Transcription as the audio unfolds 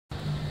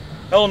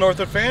Hello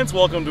Northwood fans,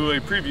 welcome to a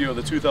preview of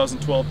the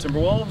 2012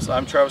 Timberwolves.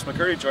 I'm Travis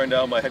McCurdy, joined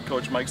now by head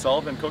coach Mike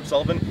Sullivan. Coach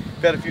Sullivan,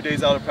 you've had a few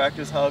days out of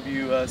practice. How have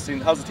you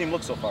how's the team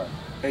look so far?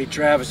 Hey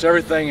Travis,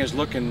 everything is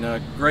looking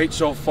great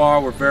so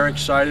far. We're very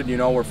excited.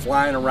 We're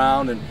flying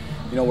around and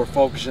we're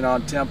focusing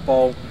on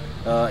tempo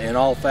in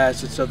all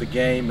facets of the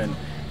game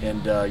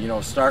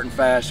and starting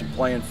fast and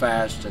playing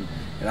fast, and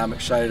I'm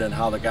excited on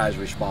how the guys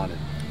responded.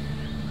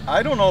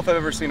 I don't know if I've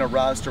ever seen a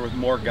roster with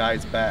more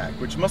guys back,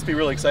 which must be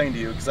really exciting to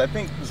you, because I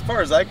think, as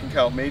far as I can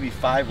count, maybe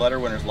 5 letter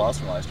winners lost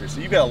from last year.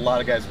 So you've got a lot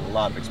of guys with a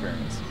lot of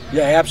experience.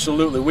 Yeah,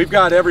 absolutely. We've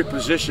got every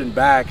position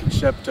back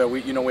except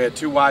we had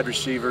 2 wide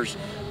receivers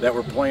that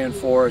were playing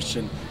for us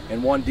and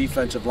 1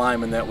 defensive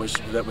lineman that was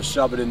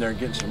subbing in there and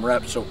getting some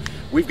reps. So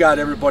we've got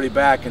everybody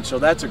back, and so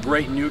that's a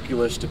great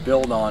nucleus to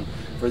build on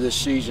for this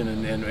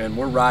season, and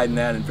we're riding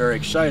that and very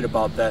excited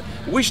about that.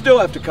 But we still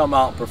have to come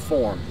out and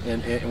perform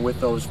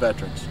with those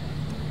veterans.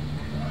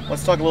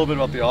 Let's talk a little bit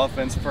about the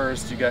offense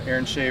first. You got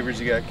Aaron Shavers,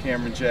 you got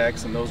Cameron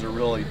Jackson. Those are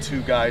really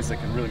 2 guys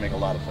that can really make a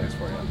lot of plays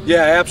for you.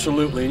 Yeah,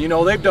 absolutely.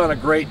 And they've done a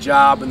great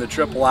job in the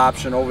triple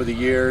option over the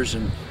years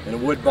and the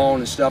wood bone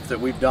and stuff that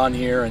we've done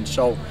here. And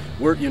so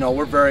we're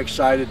very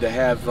excited to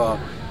have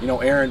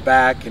Aaron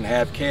back and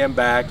have Cam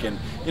back, and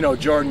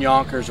Jordan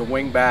Yonkers, a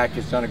wing back,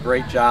 has done a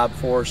great job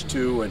for us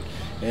too.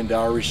 And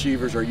our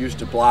receivers are used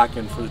to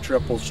blocking for the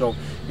triple. So,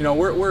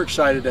 we're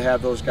excited to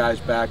have those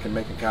guys back and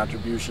making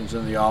contributions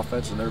in the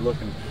offense, and they're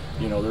looking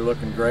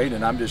great,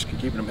 and I'm just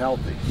keeping them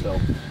healthy. So.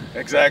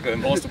 Exactly, the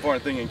most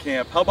important thing in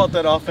camp. How about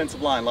that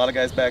offensive line? A lot of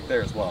guys back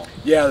there as well.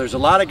 Yeah, there's a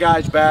lot of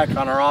guys back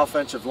on our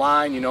offensive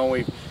line.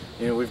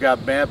 We've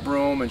got Matt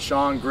Broom and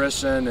Sean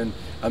Grisson and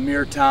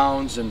Amir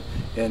Towns, and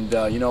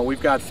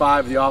we've got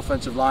 5 of the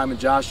offensive linemen: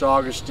 Josh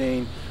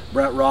Augustine,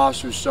 Brent Ross,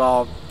 who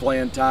saw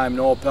playing time,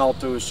 Noah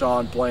Pelto, who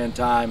saw playing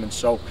time, and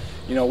so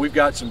we've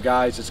got some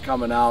guys that's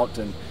coming out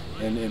and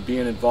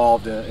being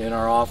involved in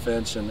our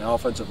offense and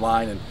offensive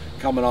line and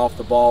coming off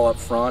the ball up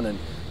front, and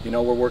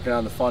we're working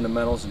on the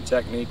fundamentals and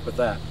technique with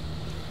that.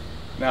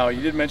 Now,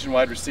 you did mention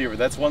wide receiver.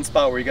 That's one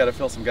spot where you got to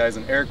fill some guys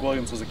in. Eric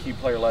Williams was a key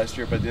player last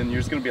year, but then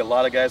there's going to be a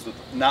lot of guys with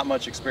not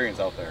much experience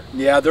out there.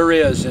 Yeah, there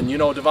is, and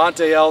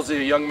Devontae Elsie,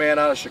 a young man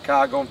out of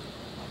Chicago,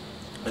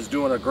 is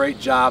doing a great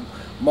job.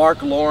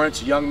 Mark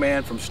Lawrence, a young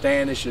man from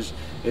Standish,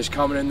 is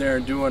coming in there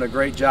and doing a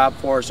great job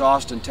for us.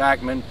 Austin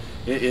Tackman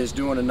is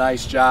doing a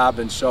nice job,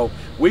 and so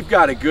we've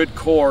got a good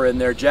core in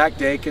there. Jack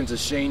Dakin's a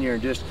senior,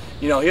 and just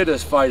he'll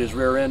just fight his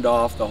rear end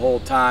off the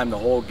whole time, the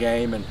whole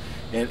game,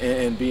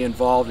 and be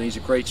involved. And he's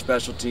a great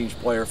special teams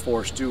player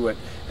for us too,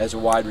 as a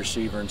wide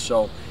receiver. And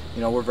so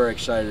we're very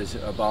excited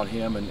about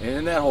him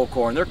and that whole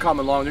core. And they're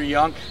coming along. They're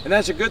young, and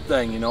that's a good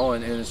thing,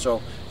 And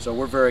so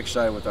we're very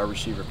excited with our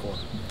receiver core.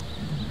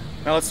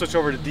 Now let's switch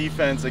over to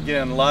defense.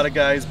 Again, a lot of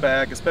guys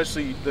back,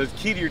 especially the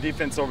key to your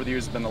defense over the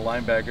years has been the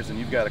linebackers, and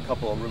you've got a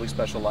couple of really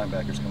special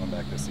linebackers coming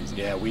back this season.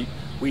 Yeah, we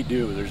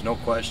do. There's no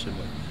question.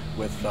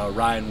 With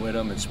Ryan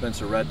Whittam and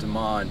Spencer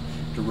Rettema and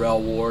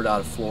Darrell Ward out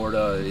of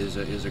Florida is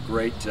a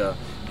great,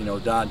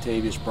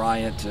 Dontavius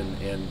Bryant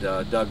and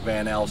Doug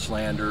Van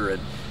Alslander,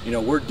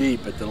 and we're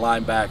deep at the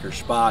linebacker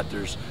spot.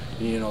 There's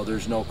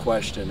no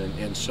question,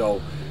 and so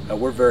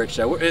we're very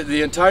excited.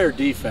 The entire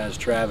defense,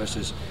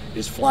 Travis,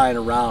 is flying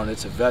around.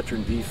 It's a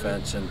veteran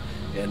defense, and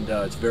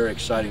it's very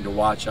exciting to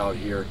watch out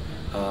here.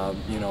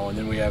 And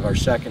then we have our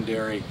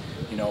secondary,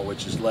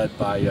 which is led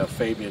by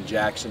Fabian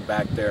Jackson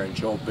back there and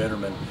Joe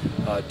Bitterman,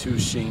 2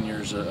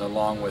 seniors,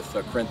 along with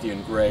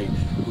Corinthian Gray,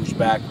 who's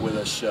back with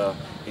us. So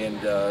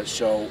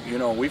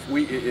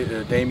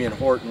Damian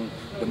Horton,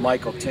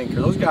 Michael Tinker,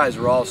 those guys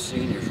are all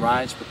seniors.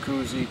 Ryan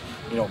Spacuzzi,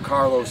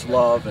 Carlos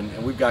Love,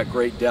 and we've got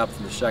great depth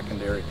in the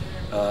secondary.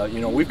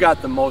 We've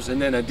got the most,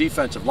 and then a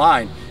defensive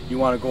line, you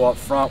want to go up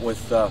front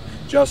with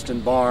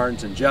Justin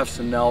Barnes and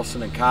Jefferson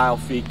Nelson and Kyle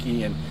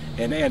Feeke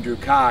and Andrew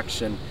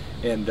Cox, and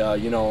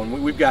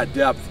we've got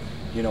depth.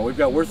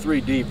 We're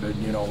 3 deep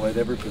at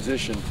every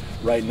position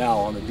right now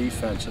on the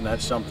defense, and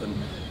that's something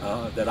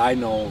that I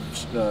know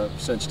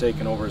since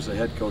taking over as the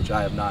head coach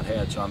I have not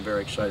had. So I'm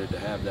very excited to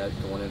have that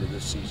going into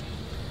this season.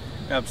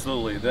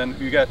 Absolutely. Then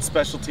you got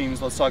special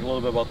teams. Let's talk a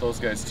little bit about those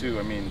guys too.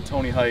 I mean,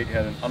 Tony Height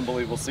had an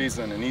unbelievable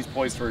season, and he's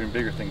poised for even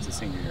bigger things this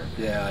senior year.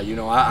 Yeah,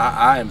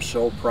 I am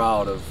so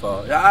proud of.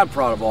 I'm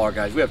proud of all our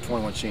guys. We have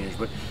 21 seniors,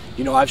 but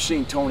I've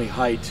seen Tony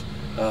Height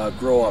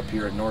grow up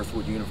here at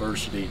Northwood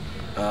University,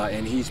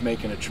 and he's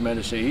making a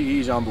tremendous.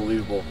 He's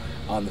unbelievable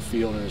on the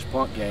field in his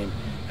punt game.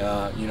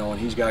 And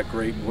he's got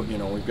great.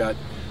 We've got.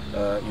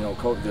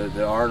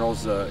 The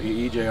Arnolds,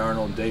 E.J.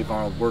 Arnold and Dave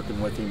Arnold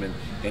working with him,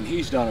 and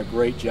he's done a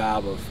great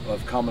job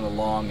of coming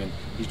along, and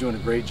he's doing a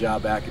great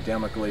job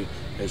academically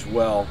as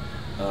well.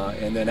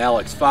 And then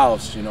Alex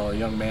Faust, a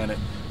young man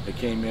that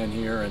came in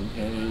here,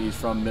 and he's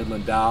from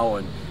Midland Dow,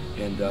 and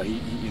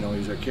he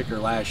was our kicker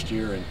last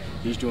year, and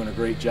he's doing a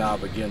great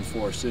job again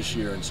for us this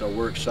year. And so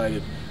we're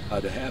excited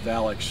to have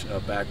Alex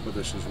back with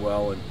us as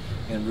well,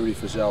 and Rudy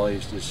Fazzelli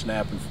is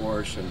snapping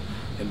for us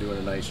and doing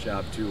a nice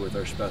job too with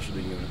our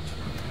specialty units.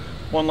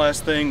 One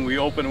last thing, we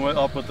open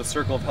up with the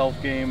Circle of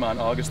Health game on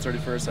August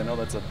 31st. I know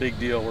that's a big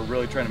deal. We're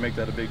really trying to make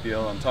that a big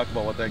deal and talk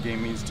about what that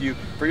game means to you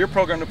for your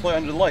program to play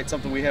under the lights,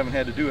 something we haven't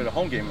had to do at a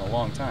home game in a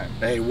long time.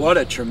 Hey, what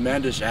a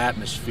tremendous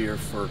atmosphere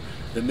for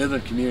the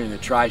Midland community, the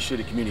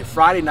Tri-City community. A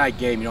Friday night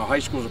game, you know, high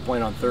schools are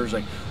playing on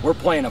Thursday. We're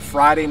playing a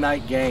Friday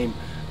night game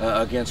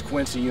against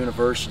Quincy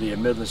University at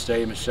Midland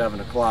Stadium at 7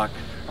 o'clock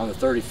on the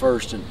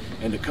 31st,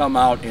 and to come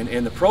out,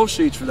 and the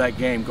proceeds for that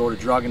game go to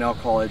drug and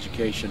alcohol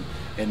education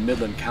in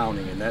Midland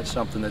County, and that's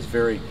something that's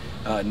very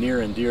near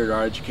and dear to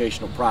our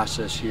educational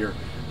process here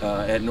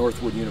at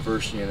Northwood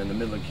University and in the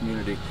Midland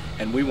community,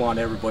 and we want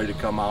everybody to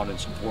come out and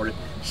support it.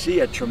 See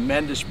a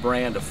tremendous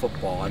brand of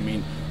football. I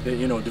mean,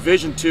 you know,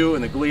 Division II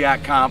and the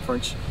GLIAC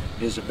Conference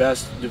is the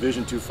best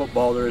Division II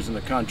football there is in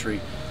the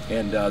country,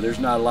 and there's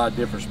not a lot of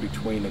difference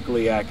between the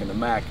GLIAC and the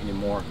MAC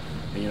anymore.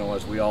 And, you know,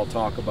 as we all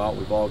talk about,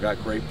 we've all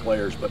got great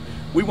players, but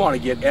we want to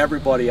get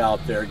everybody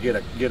out there, get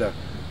a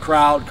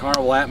crowd,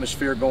 carnival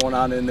atmosphere going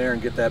on in there,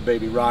 and get that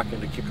baby rocking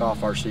to kick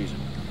off our season.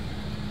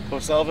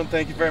 Coach Sullivan,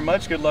 thank you very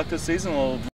much. Good luck this season. We'll